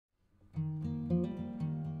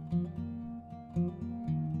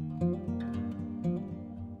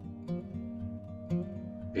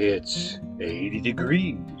It's 80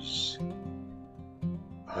 degrees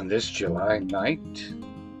on this July night,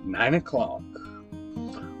 9 o'clock.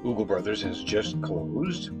 Ogle Brothers has just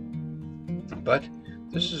closed, but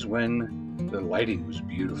this is when the lighting was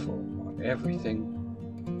beautiful on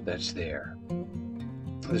everything that's there.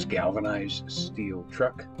 This galvanized steel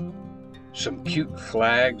truck, some cute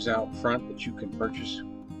flags out front that you can purchase.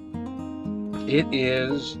 It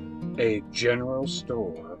is a general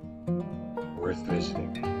store worth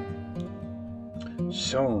visiting.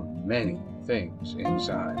 So many things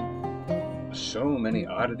inside, so many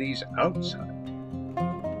oddities outside.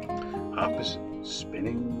 Opposite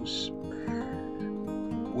spinnings,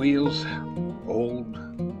 wheels, old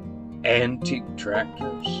antique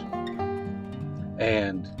tractors,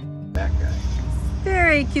 and that guy.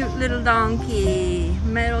 Very cute little donkey,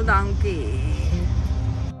 metal donkey.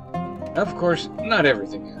 Of course, not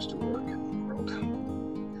everything has to work in the world.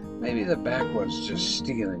 Maybe the back was just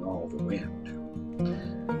stealing all the wind.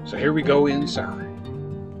 So here we go inside.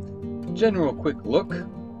 General quick look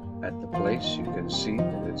at the place. You can see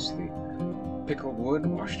that it's the pickled wood,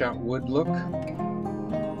 washed out wood look.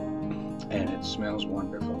 And it smells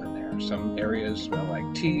wonderful in there. Some areas smell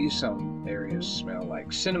like tea, some areas smell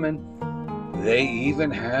like cinnamon. They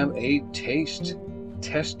even have a taste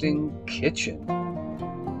testing kitchen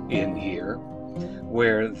in here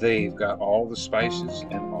where they've got all the spices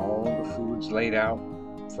and all the foods laid out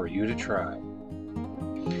for you to try.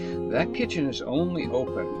 That kitchen is only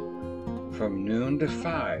open from noon to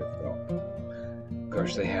 5 though. Of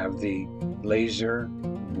course, they have the laser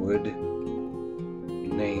wood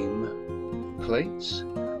name plates,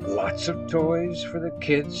 lots of toys for the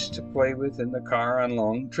kids to play with in the car on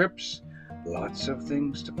long trips, lots of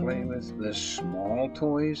things to play with, the small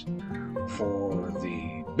toys for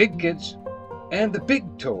the big kids, and the big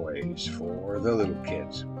toys for the little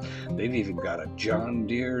kids. They've even got a John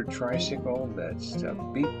Deere tricycle that's to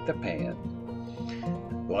beat the pan.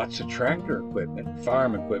 Lots of tractor equipment,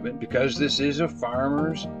 farm equipment, because this is a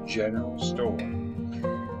farmer's general store.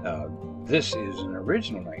 This is an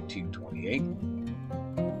original 1928.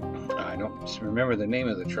 I don't remember the name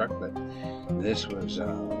of the truck, but this was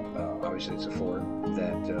obviously it's a Ford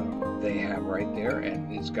that they have right there, and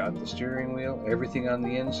it's got the steering wheel, everything on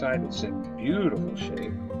the inside. It's in beautiful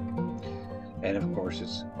shape, and of course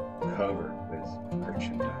it's covered with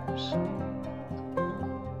merchandise.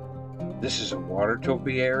 This is a water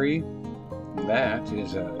topiary. That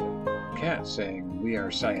is a cat saying, "We are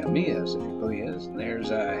Siamese, if you please." And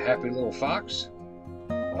there's a happy little fox.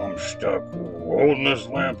 "I'm stuck holding this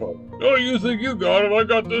lamp up." "Oh, you think you got it? I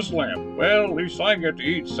got this lamp." "Well, at least I get to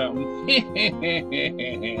eat something."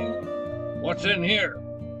 "What's in here?"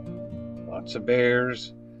 Lots of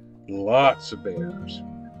bears. Lots of bears.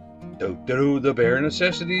 Do the bare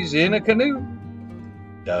necessities in a canoe.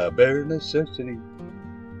 The bare necessity.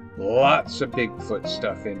 Lots of Bigfoot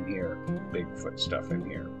stuff in here. Bigfoot stuff in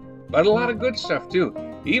here. But a lot of good stuff too.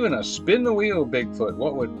 Even a spin the wheel Bigfoot.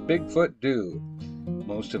 What would Bigfoot do?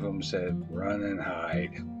 Most of them said run and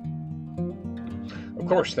hide. Of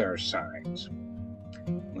course there are signs.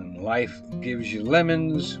 When life gives you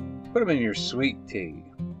lemons, put them in your sweet tea.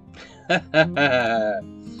 I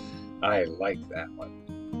like that one.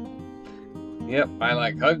 Yep, I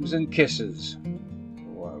like hugs and kisses.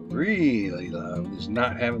 What I really love is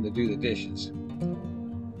not having to do the dishes.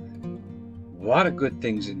 A lot of good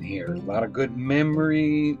things in here. A lot of good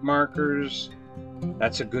memory markers.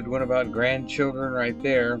 That's a good one about grandchildren right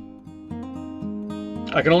there.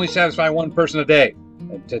 I can only satisfy one person a day,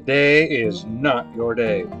 and today is not your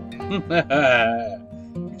day.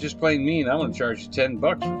 You're just plain mean. I'm going to charge you $10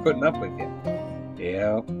 for putting up with you.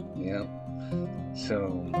 Yeah.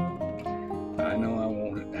 So, I know I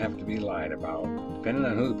won't have to be lied about, depending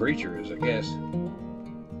on who the preacher is, I guess.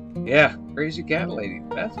 Yeah, crazy cat lady.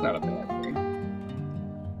 That's not a bad thing.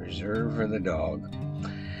 Reserved for the dog.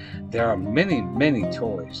 There are many, many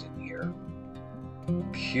toys in here.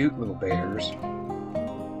 Cute little bears.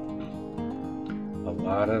 A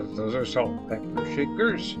lot of those are salt and pepper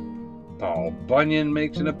shakers. Paul Bunyan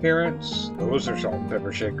makes an appearance. Those are salt and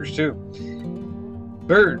pepper shakers too.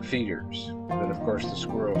 Bird feeders that of course the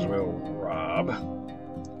squirrels will rob.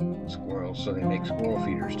 Squirrels, so they make squirrel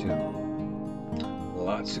feeders too.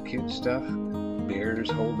 Lots of cute stuff. Bears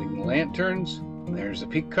holding lanterns. There's a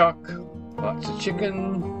peacock. Lots of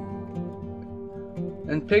chicken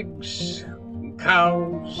and pigs and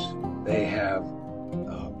cows. They have,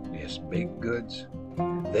 yes, baked goods.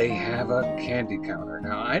 They have a candy counter.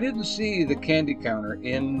 Now, I didn't see the candy counter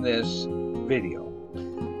in this video,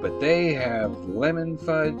 but they have lemon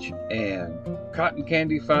fudge and cotton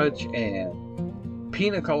candy fudge and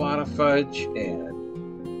pina colada fudge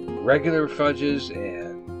and regular fudges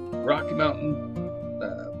and Rocky Mountain,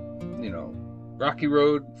 Rocky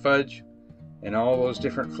Road fudge, and all those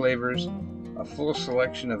different flavors. A full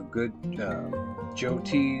selection of good Joe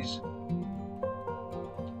teas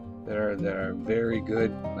that are very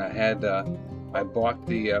good. I bought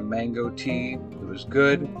the mango tea. It was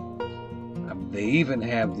good. They even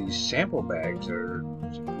have these sample bags that are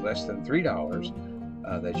less than $3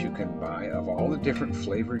 that you can buy of all the different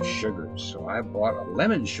flavored sugars. So I bought a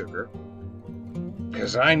lemon sugar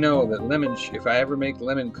because I know that if I ever make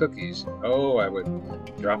lemon cookies, I would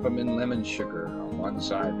drop them in lemon sugar on one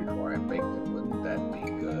side before I make them. Wouldn't that be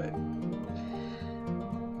good?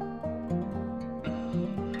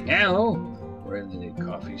 Now we're in the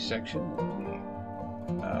coffee section.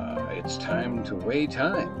 It's time to weigh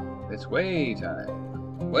time. It's weigh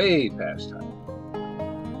time. Way past time.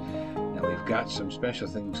 Now we've got some special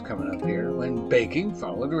things coming up here. When baking,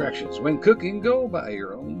 follow directions. When cooking, go by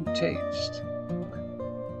your own taste.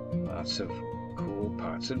 Lots of cool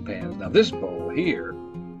pots and pans. Now this bowl here,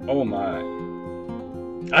 oh my.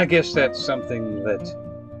 I guess that's something that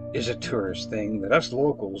is a tourist thing that us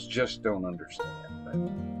locals just don't understand. But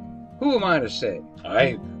who am I to say?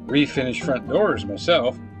 I refinish front doors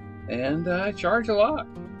myself, and I charge a lot.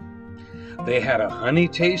 They had a honey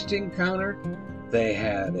tasting counter. They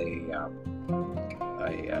had a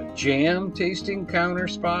jam tasting counter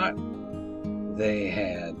spot. They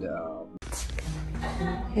had...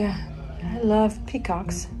 Yeah, I love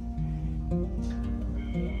peacocks.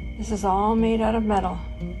 This is all made out of metal.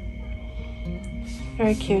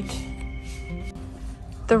 Very cute.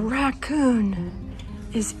 The raccoon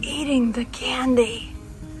is eating the candy.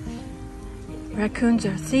 Raccoons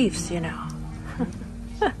are thieves, you know.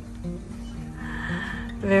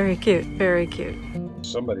 Very cute, very cute.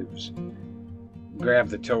 Somebody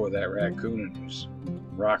grabbed the toe of that raccoon and was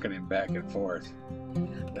rocking him back and forth.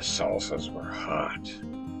 The salsas were hot.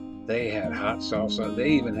 They had hot salsa.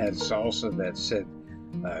 They even had salsa that said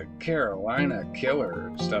Carolina Killer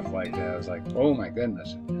and stuff like that. I was like, oh my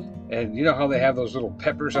goodness. And you know how they have those little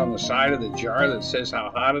peppers on the side of the jar that says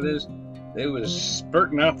how hot it is? It was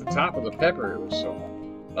spurting out the top of the pepper. It was so hot.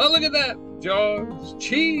 Oh, look at that. Jaws,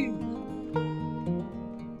 cheese.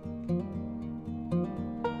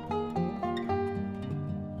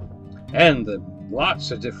 And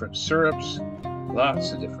lots of different syrups.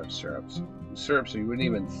 Lots of different syrups. Syrups you wouldn't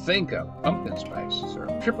even think of. Pumpkin spice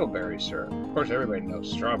syrup, triple berry syrup. Of course, everybody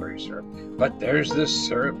knows strawberry syrup. But there's this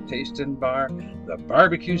syrup tasting bar, the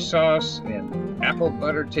barbecue sauce and apple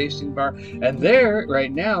butter tasting bar. And there,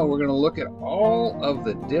 right now, we're going to look at all of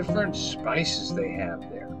the different spices they have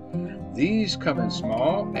there. These come in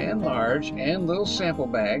small and large and little sample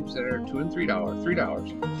bags that are $2 and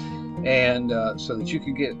 $3. And so that you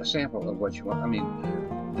can get a sample of what you want. I mean,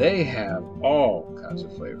 they have all kinds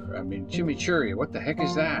of flavor. I mean, chimichurri, what the heck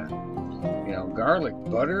is that? You know, garlic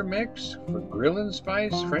butter mix for grilling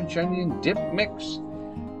spice, French onion dip mix.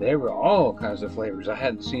 They were all kinds of flavors I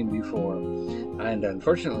hadn't seen before. And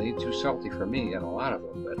unfortunately, too salty for me and a lot of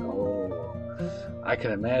them. But oh, I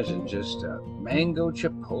can imagine just mango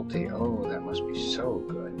chipotle. Oh, that must be so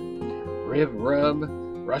good. Rib rub,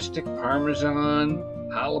 rustic parmesan,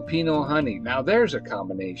 jalapeno honey. Now there's a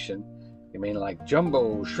combination. You mean like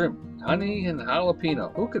jumbo shrimp, honey and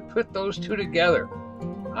jalapeno. Who could put those two together?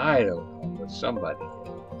 I don't know, but somebody did.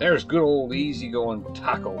 There's good old easygoing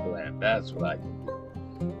taco blend. That's what I can do.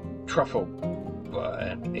 Truffle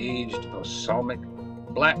and aged balsamic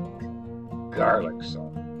black garlic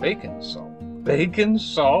salt. Bacon salt. Bacon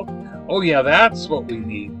salt? Oh yeah, that's what we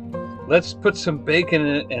need. Let's put some bacon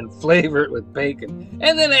in it and flavor it with bacon.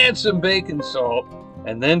 And then add some bacon salt.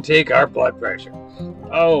 And then take our blood pressure.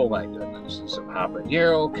 Oh my goodness. And some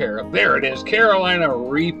habanero, there it is, Carolina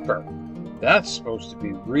Reaper. That's supposed to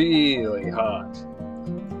be really hot.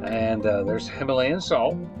 And there's Himalayan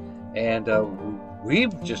salt. And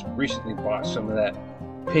we've just recently bought some of that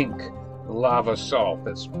pink lava salt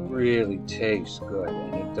that's really tastes good.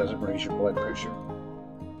 And it doesn't raise your blood pressure.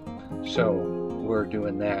 So we're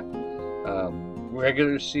doing that.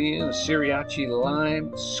 Regular seeing, sriracha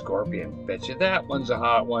lime, scorpion. Betcha that one's a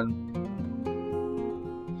hot one.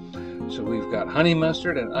 So we've got honey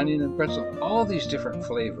mustard and onion and pretzel, all these different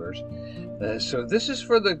flavors. So this is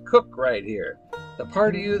for the cook right here. The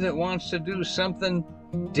part of you that wants to do something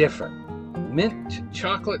different. Mint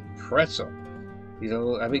chocolate pretzel. You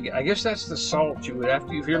know, I mean, I guess that's the salt you would have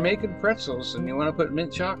to, if you're making pretzels and you want to put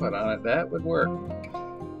mint chocolate on it, that would work.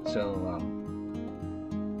 So,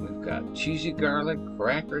 we've got cheesy garlic,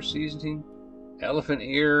 cracker seasoning, elephant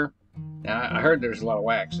ear. Now, I heard there's a lot of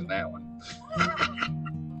wax in that one.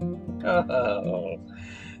 Oh.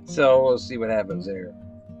 So we'll see what happens there.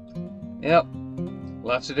 Yep.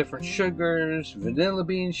 Lots of different sugars, vanilla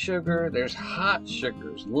bean sugar, there's hot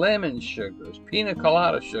sugars, lemon sugars, pina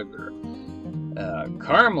colada sugar,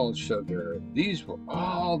 caramel sugar. These were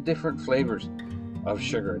all different flavors of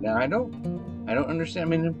sugar. Now I don't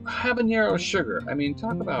understand. I mean, habanero sugar. I mean,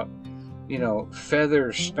 talk about, you know,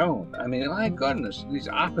 feather stone. I mean, my goodness, these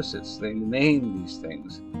opposites, they name these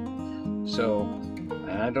things. So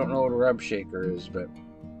I don't know what a rub shaker is, but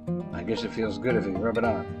I guess it feels good if you rub it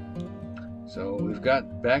on. So we've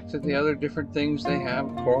got back to the other different things they have,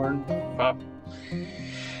 corn, pop,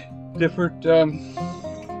 different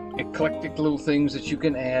eclectic little things that you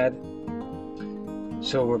can add.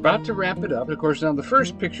 So we're about to wrap it up. Of course, now the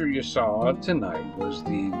first picture you saw tonight was the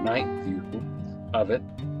night view of it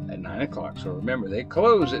at 9 o'clock. So remember, they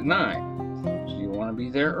close at 9. So you want to be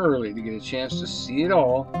there early to get a chance to see it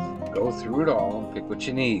all, go through it all, and pick what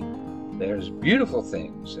you need. There's beautiful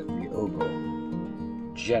things at the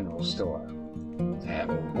Ogle General Store. Have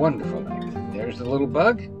a wonderful night. There's the little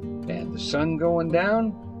bug and the sun going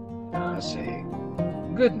down. I say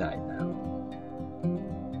good night now.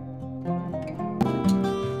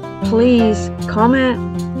 Please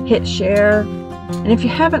comment, hit share, and if you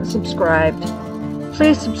haven't subscribed,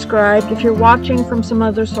 please subscribe. If you're watching from some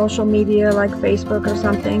other social media like Facebook or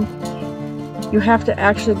something, you have to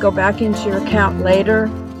actually go back into your account later,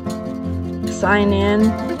 sign in,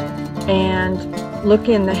 and look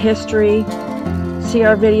in the history, see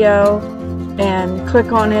our video, and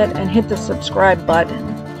click on it and hit the subscribe button.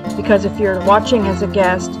 Because if you're watching as a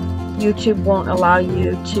guest, YouTube won't allow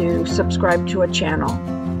you to subscribe to a channel.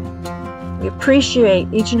 We appreciate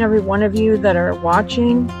each and every one of you that are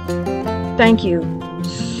watching. Thank you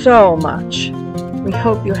so much. We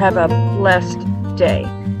hope you have a blessed day.